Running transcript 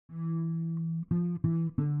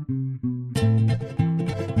Ahoy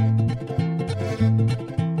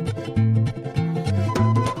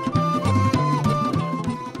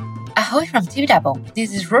from Tibidabo,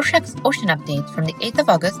 this is Rorschach's Ocean Update from the 8th of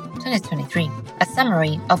August 2023, a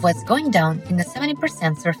summary of what's going down in the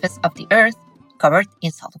 70% surface of the Earth covered in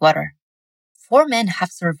salt water. 4 men have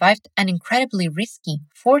survived an incredibly risky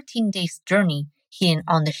 14-day journey hidden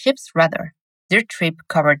on the ship's rudder. Their trip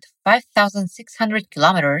covered 5,600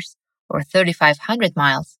 kilometers, or 3,500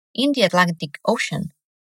 miles, in the Atlantic Ocean.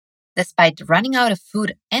 Despite running out of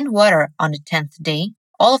food and water on the 10th day,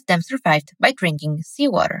 all of them survived by drinking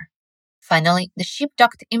seawater. Finally, the ship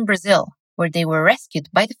docked in Brazil, where they were rescued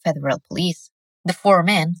by the federal police. The 4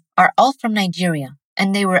 men are all from Nigeria,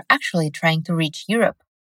 and they were actually trying to reach Europe.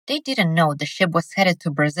 They didn't know the ship was headed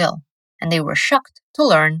to Brazil, and they were shocked to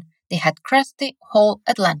learn they had crossed the whole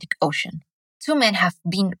Atlantic Ocean. 2 men have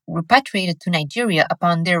been repatriated to Nigeria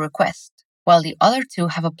upon their request, while the other 2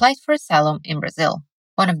 have applied for asylum in Brazil.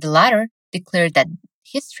 One of the latter declared that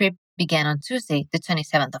his trip began on Tuesday, the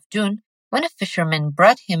 27th of June, when a fisherman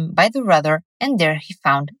brought him by the rudder, and there he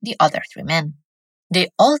found the other 3 men. They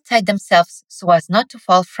all tied themselves so as not to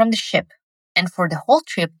fall from the ship, and for the whole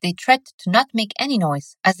trip they tried to not make any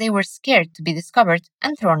noise as they were scared to be discovered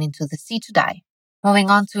and thrown into the sea to die. Moving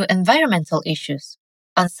on to environmental issues.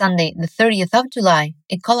 On Sunday, the 30th of July,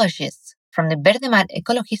 ecologists from the Verde Mar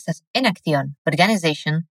Ecologistas en Acción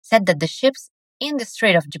organization said that the ships in the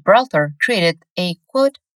Strait of Gibraltar created a,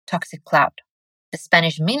 quote, toxic cloud. The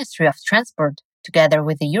Spanish Ministry of Transport, together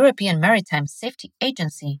with the European Maritime Safety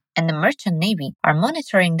Agency and the Merchant Navy, are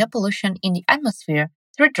monitoring the pollution in the atmosphere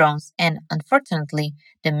through drones, and, unfortunately,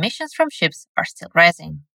 the emissions from ships are still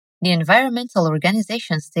rising. The environmental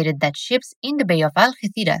organization stated that ships in the Bay of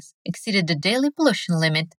Algeciras exceeded the daily pollution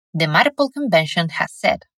limit the Marpol Convention has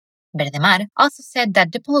set. Verde Mar also said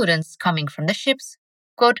that the pollutants coming from the ships,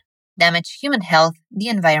 quote, damage human health, the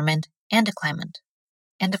environment, and the climate,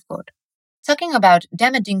 end of quote. Talking about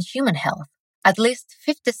damaging human health, at least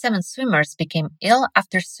 57 swimmers became ill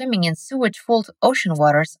after swimming in sewage-filled ocean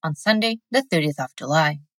waters on Sunday, the 30th of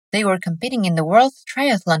July. They were competing in the World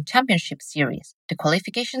Triathlon Championship Series, the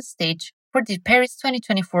qualification stage for the Paris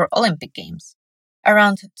 2024 Olympic Games.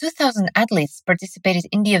 Around 2,000 athletes participated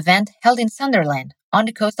in the event held in Sunderland, on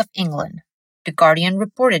the coast of England. The Guardian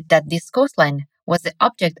reported that this coastline was the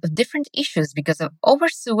object of different issues because of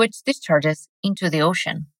over-sewage discharges into the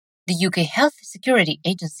ocean. The UK Health Security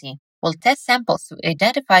Agency will test samples to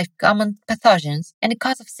identify common pathogens and the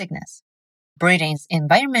cause of sickness. Britain's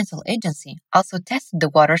Environmental Agency also tested the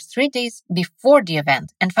waters 3 days before the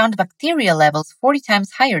event and found bacteria levels 40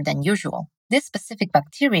 times higher than usual. This specific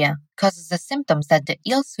bacteria causes the symptoms that the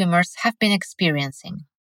ill swimmers have been experiencing.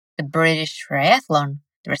 The British Triathlon,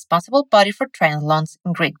 the responsible body for triathlons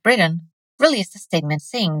in Great Britain, released a statement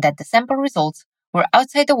saying that the sample results were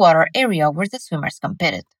outside the water area where the swimmers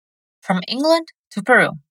competed. From England to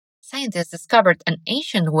Peru, scientists discovered an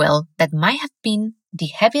ancient whale that might have been the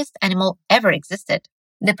heaviest animal ever existed.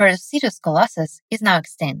 The Periocetus colossus is now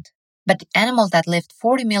extinct, but the animal that lived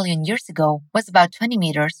 40 million years ago was about 20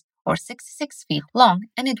 meters or 66 feet long,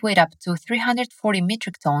 and it weighed up to 340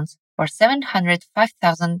 metric tons or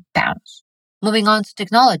 705,000 pounds. Moving on to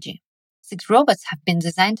technology. 6 robots have been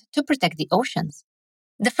designed to protect the oceans.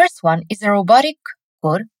 The first one is a robotic,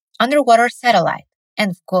 quote, underwater satellite,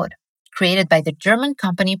 end of quote, created by the German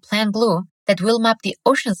company Plan Blue that will map the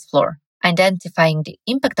ocean's floor, identifying the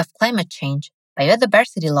impact of climate change,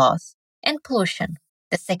 biodiversity loss, and pollution.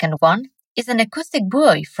 The second one is an acoustic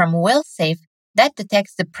buoy from WhaleSafe that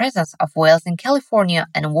detects the presence of whales in California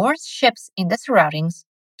and warns ships in the surroundings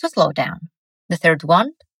to slow down. The third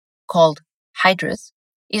one, called Hydrus,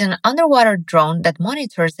 is an underwater drone that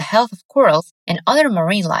monitors the health of corals and other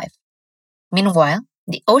marine life. Meanwhile,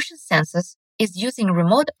 the Ocean Census is using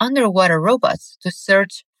remote underwater robots to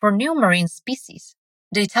search for new marine species.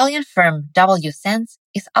 The Italian firm WSense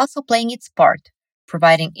is also playing its part,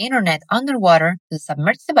 providing internet underwater to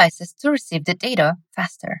submerged devices to receive the data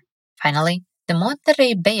faster. Finally, the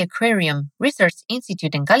Monterey Bay Aquarium Research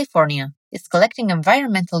Institute in California is collecting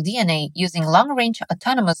environmental DNA using long-range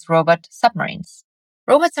autonomous robot submarines.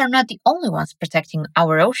 Robots are not the only ones protecting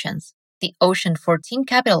our oceans. The Ocean 14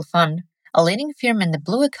 Capital Fund, a leading firm in the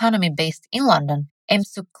blue economy based in London,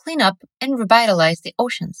 aims to clean up and revitalize the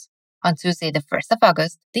oceans. On Tuesday, the 1st of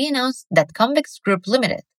August, they announced that Convex Group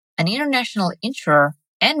Limited, an international insurer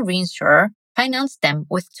and reinsurer, financed them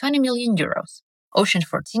with 20 million euros. Ocean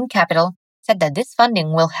 14 Capital said that this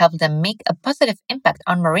funding will help them make a positive impact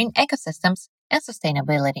on marine ecosystems and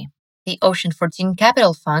sustainability. The Ocean 14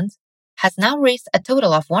 Capital Fund has now raised a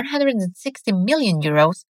total of 160 million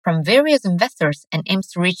euros from various investors and aims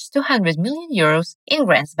to reach 200 million euros in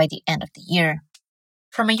grants by the end of the year.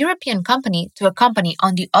 From a European company to a company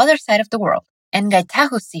on the other side of the world,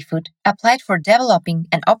 Ngaitahu Seafood applied for developing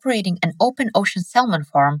and operating an open ocean salmon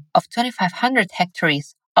farm of 2,500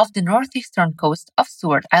 hectares off the northeastern coast of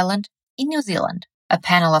Stewart Island in New Zealand. A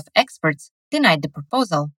panel of experts denied the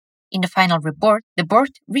proposal. In the final report, the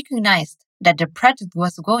board recognized that the project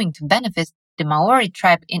was going to benefit the Maori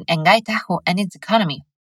tribe in Ngaitahu and its economy,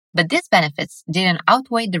 but these benefits didn't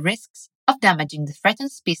outweigh the risks of damaging the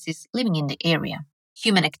threatened species living in the area.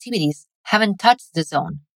 Human activities haven't touched the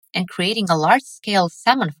zone, and creating a large-scale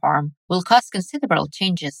salmon farm will cause considerable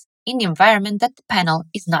changes in the environment that the panel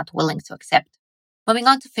is not willing to accept. Moving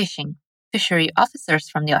on to fishing, fishery officers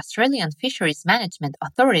from the Australian Fisheries Management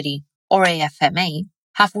Authority, or AFMA,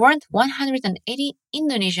 have warned 180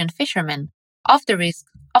 Indonesian fishermen of the risk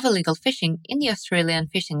of illegal fishing in the Australian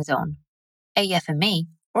fishing zone. AFMA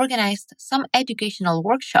organized some educational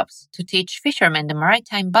workshops to teach fishermen the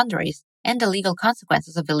maritime boundaries and the legal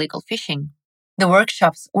consequences of illegal fishing. The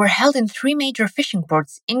workshops were held in 3 major fishing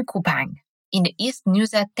ports in Kupang, in the East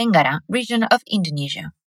Nusa Tenggara region of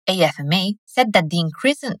Indonesia. AFMA said that the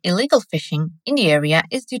increase in illegal fishing in the area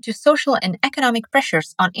is due to social and economic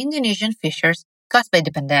pressures on Indonesian fishers caused by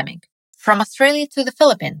the pandemic. From Australia to the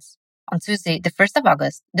Philippines. On Tuesday, the 1st of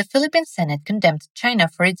August, the Philippine Senate condemned China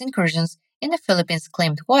for its incursions in the Philippines'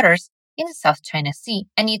 claimed waters in the South China Sea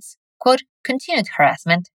and its, quote, continued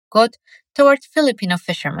harassment, quote, towards Filipino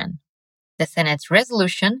fishermen. The Senate's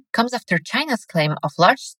resolution comes after China's claim of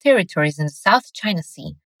large territories in the South China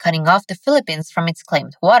Sea, cutting off the Philippines from its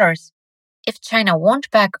claimed waters. If China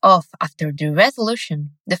won't back off after the resolution,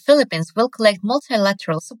 the Philippines will collect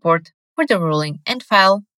multilateral support for the ruling and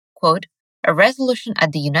file, quote, a resolution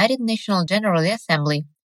at the United Nations General Assembly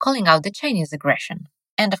calling out the Chinese aggression,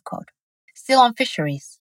 end of quote. Still on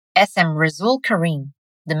fisheries, SM Razul Karim,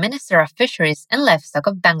 the Minister of Fisheries and Livestock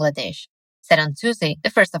of Bangladesh, said on Tuesday, the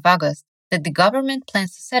 1st of August, that the government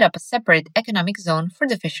plans to set up a separate economic zone for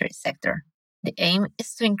the fisheries sector. The aim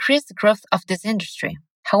is to increase the growth of this industry.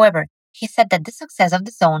 However, he said that the success of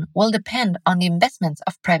the zone will depend on the investments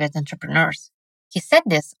of private entrepreneurs. He said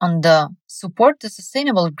this on the Support the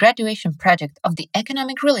Sustainable Graduation project of the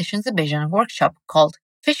Economic Relations Division workshop called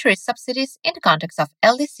Fisheries Subsidies in the Context of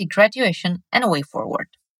LDC Graduation and a Way Forward.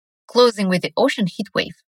 Closing with the ocean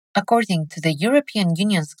heatwave. According to the European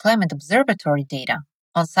Union's Climate Observatory data,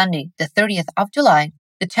 on Sunday, the 30th of July,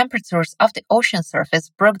 the temperatures of the ocean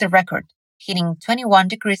surface broke the record, hitting 21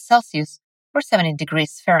 degrees Celsius or 70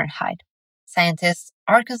 degrees Fahrenheit. Scientists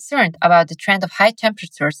are concerned about the trend of high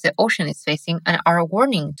temperatures the ocean is facing and are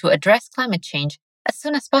warning to address climate change as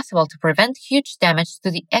soon as possible to prevent huge damage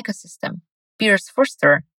to the ecosystem. Piers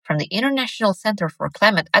Forster, from the International Center for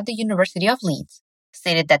Climate at the University of Leeds,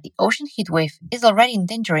 stated that the ocean heatwave is already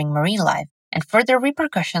endangering marine life and further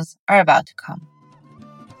repercussions are about to come.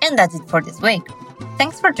 And that's it for this week.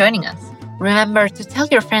 Thanks for joining us. Remember to tell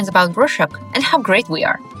your friends about Rorschach and how great we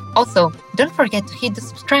are. Also, don't forget to hit the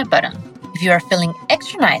subscribe button. If you are feeling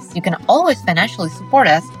extra nice, you can always financially support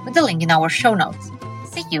us with the link in our show notes.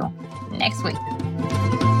 See you next week.